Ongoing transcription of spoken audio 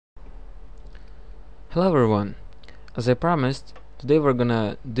Hello everyone, as I promised, today we're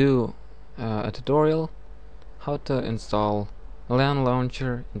gonna do a tutorial how to install a LAN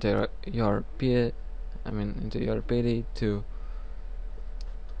launcher into your Payday 2,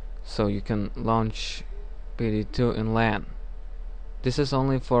 so you can launch Payday 2 in LAN. This is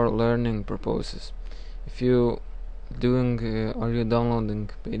only for learning purposes. If you or you're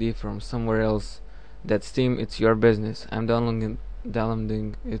downloading Payday from somewhere else, that Steam, it's your business. I'm downloading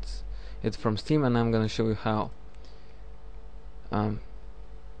it from Steam, and I'm gonna show you how.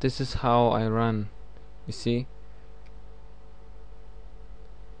 This is how I run. You see,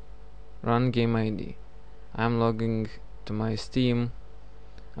 run game ID. I'm logging to my Steam.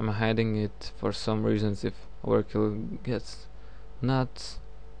 I'm hiding it for some reasons if Overkill gets nuts,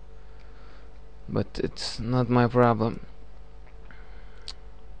 but it's not my problem.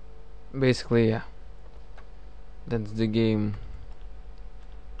 Basically, yeah, that's the game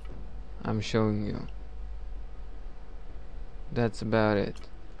I'm showing you. That's about it.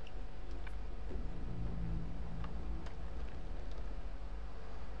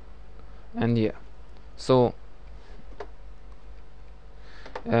 And yeah, so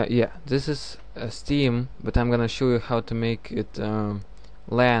yeah, this is Steam, but I'm gonna show you how to make it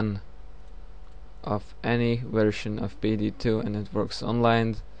LAN of any version of Payday 2, and it works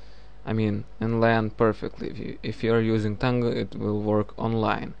online. I mean, in LAN perfectly. If you're using Tango, it will work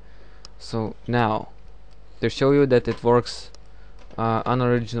online. So now, to show you that it works on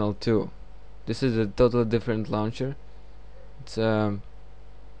original too. This is a totally different launcher. It's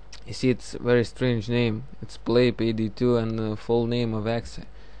you see, it's a very strange name. It's Play Payday 2 and the full name of Exe,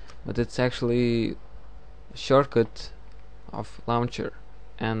 but it's actually a shortcut of launcher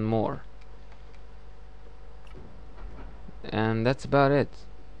and more. And that's about it.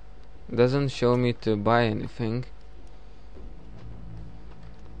 It doesn't show me to buy anything.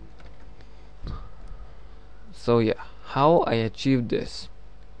 So yeah, how I achieved this?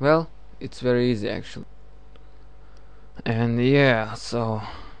 Well, it's very easy actually. And yeah, so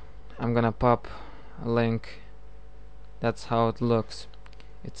I'm gonna pop a link. That's how it looks.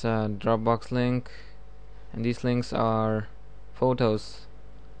 It's a Dropbox link, and these links are photos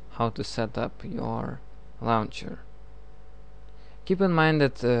how to set up your launcher. Keep in mind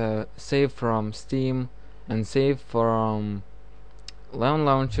that save from Steam and save from LAN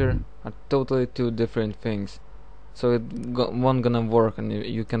launcher are totally two different things, so it won't gonna work, and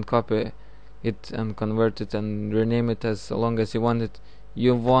you can copy it and convert it and rename it as long as you want it.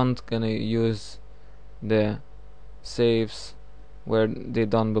 You won't gonna use the saves where they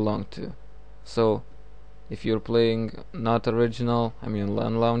don't belong to. So if you're playing not original,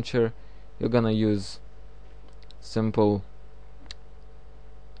 LAN launcher, you're gonna use simple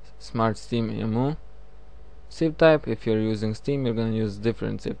Smart Steam EMU save type. If you're using Steam, you're gonna use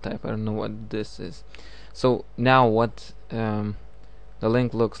different save type. I don't know what this is. So now what the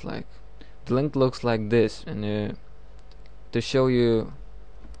link looks like. The link looks like this, and to show you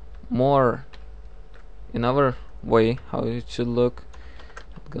more in our way how it should look,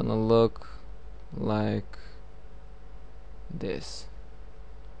 it's gonna look like this.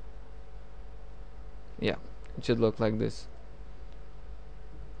 Yeah, it should look like this.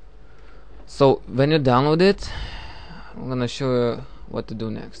 So when you download it, I'm gonna show you what to do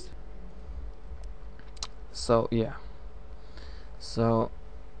next. So yeah, so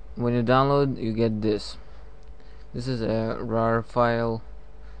when you download, you get this. This is a RAR file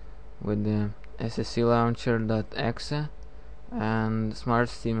with the SSE launcher.exe and Smart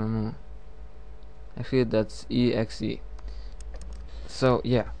Steam EMU. Actually, that's exe. So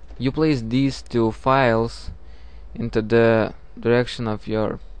yeah, you place these two files into the direction of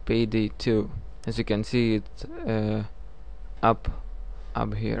your Payday 2. As you can see, it's up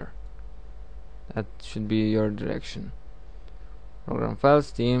here. That should be your direction. Program files,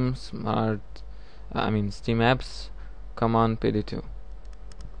 Steam, Steam apps, come on, Payday 2.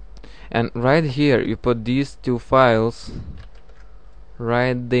 And right here, you put these two files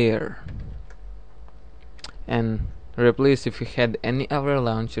right there, and replace, if you had any other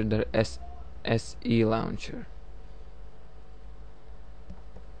launcher, the SSE launcher.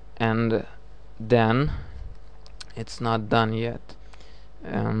 And then it's not done yet.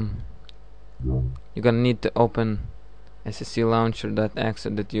 You're gonna need to open SSE launcher.exe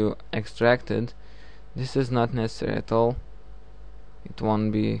that you extracted. This is not necessary at all. It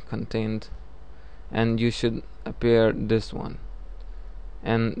won't be contained, and you should appear this one,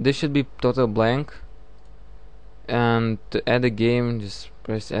 and this should be total blank. And to add a game, just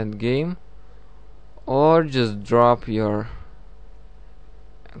press add game, or just drop your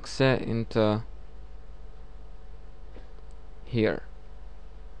exe into here.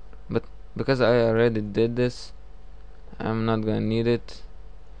 But because I already did this, I'm not gonna need it,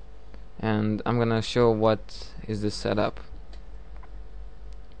 and I'm gonna show what is the setup.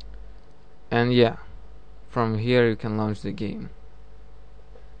 And yeah, from here you can launch the game.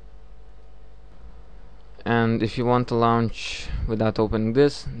 And if you want to launch without opening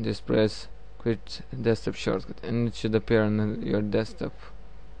this, just press quit desktop shortcut and it should appear on your desktop.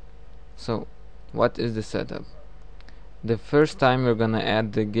 So what is the setup? The first time you're gonna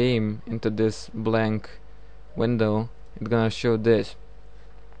add the game into this blank window, it's gonna show this.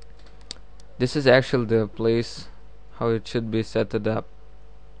 This is actually the place how it should be set it up.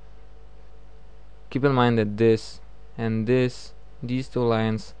 Keep in mind that this and these two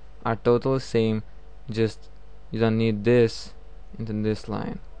lines are totally same, just you don't need this into this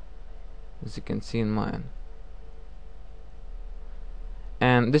line, as you can see in mine.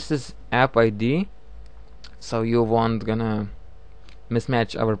 And this is app ID, so you won't gonna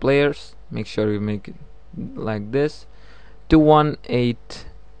mismatch our players. Make sure you make it like this,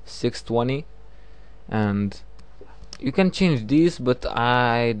 218620, and you can change these, but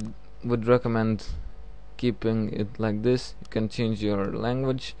I would recommend keeping it like this. You can change your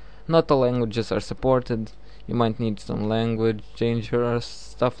language. Not all languages are supported. You might need some language changer or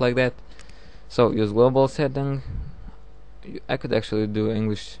stuff like that. So use global setting. I could actually do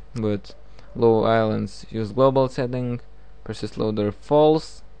English, but low islands use global setting. Persist loader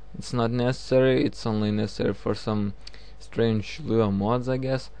false. It's not necessary. It's only necessary for some strange Lua mods, I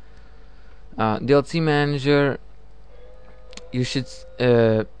guess. DLC manager. You should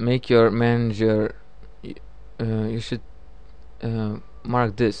make your manager. You should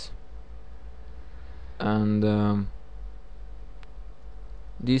mark this, and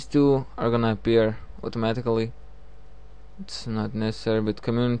these two are gonna appear automatically. It's not necessary, but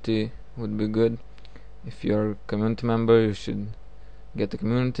community would be good. If you're a community member, you should get the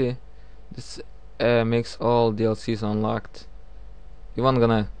community. This makes all DLCs unlocked. You aren't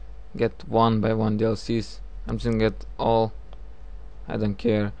gonna get one by one DLCs. I'm just gonna get all. I don't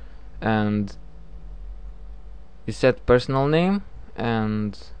care. And you set personal name,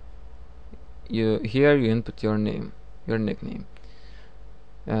 and here you input your name, your nickname.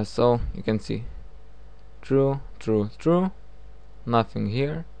 So you can see true, true, true, nothing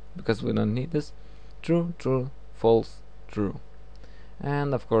here because we don't need this. True, true, false, true,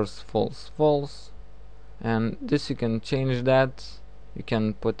 and of course false, false. And this you can change that. You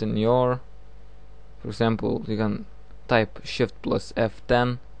can put in your, for example, you can type shift plus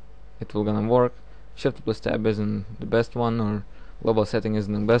F10, it will gonna work. Shift plus tab isn't the best one, or global setting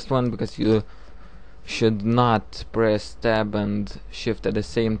isn't the best one, because you should not press tab and shift at the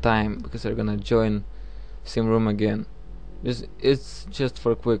same time, because they're gonna join same room again. It's just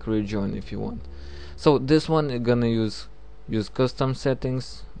for quick rejoin if you want. So this one you're gonna use custom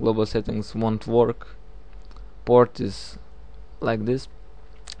settings. Global settings won't work. Port is like this,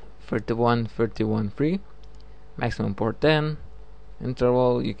 31 free, maximum port 10.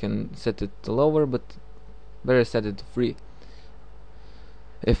 Interval you can set it to lower, but better set it to free.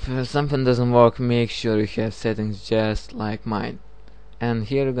 If something doesn't work, make sure you have settings just like mine. And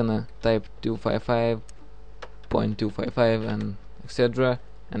here you're gonna type 255.255 and etc,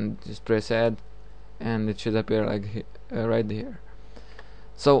 and just press add, and it should appear like right here.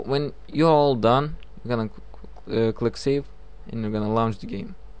 So when you're all done, you're gonna click save, and you're gonna launch the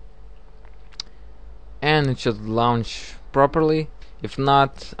game, and it should launch properly. If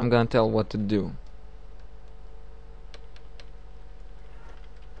not, I'm gonna tell what to do.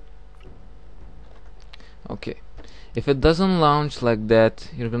 Okay, if it doesn't launch like that,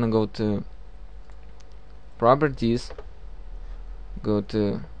 you're gonna go to properties, go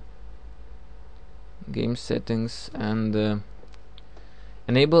to game settings, and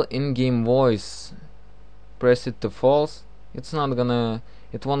enable in-game voice. Press it to false. It won't gonna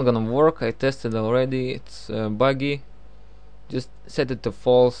work. I tested already. It's buggy. Just set it to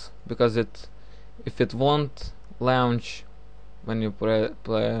false, because if it won't launch when you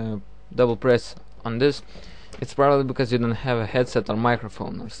double press on this, it's probably because you don't have a headset or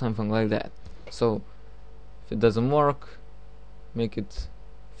microphone or something like that. So if it doesn't work, make it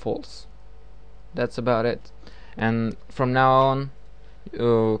false. That's about it. And from now on,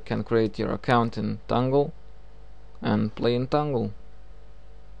 you can create your account in Tangle and play in Tangle.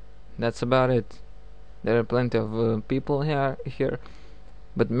 That's about it. There are plenty of people here,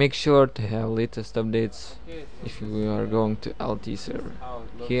 but make sure to have latest updates if you are going to LT server.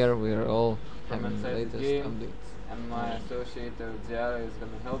 Here we are all having latest updates, and my associate Ziara is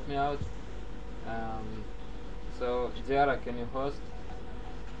gonna help me out. So Ziara, can you host?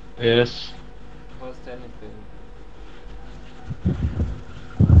 Yes. Host anything.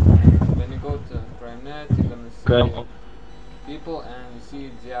 When net, you're gonna see Okay. people, and you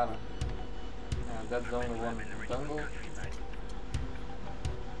see Ziara. That's the only one dongle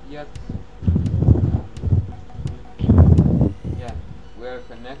yet. Yeah, we're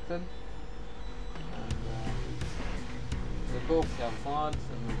connected, and we both have mods,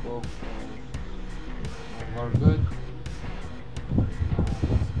 and we both are good.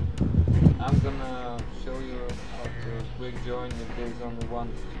 I'm gonna show you how to quick join if there's only one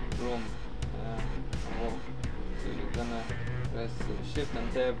room available. So you're gonna press shift and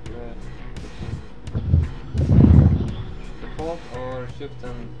tab, which is default, or shift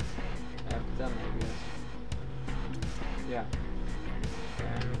and F10, I guess. Yeah.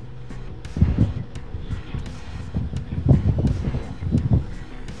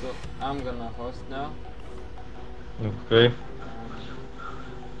 So I'm gonna host now. Okay.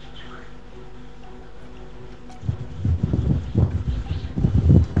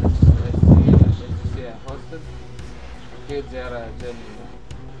 SSE I hosted. Okay, there are joining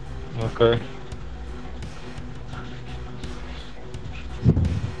now. Okay.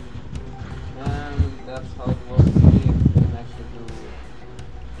 And that's how it works here. You can actually do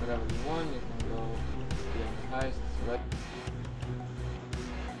whatever you want. You can go beyond the heist, select.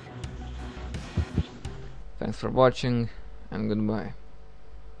 Thanks for watching, and goodbye.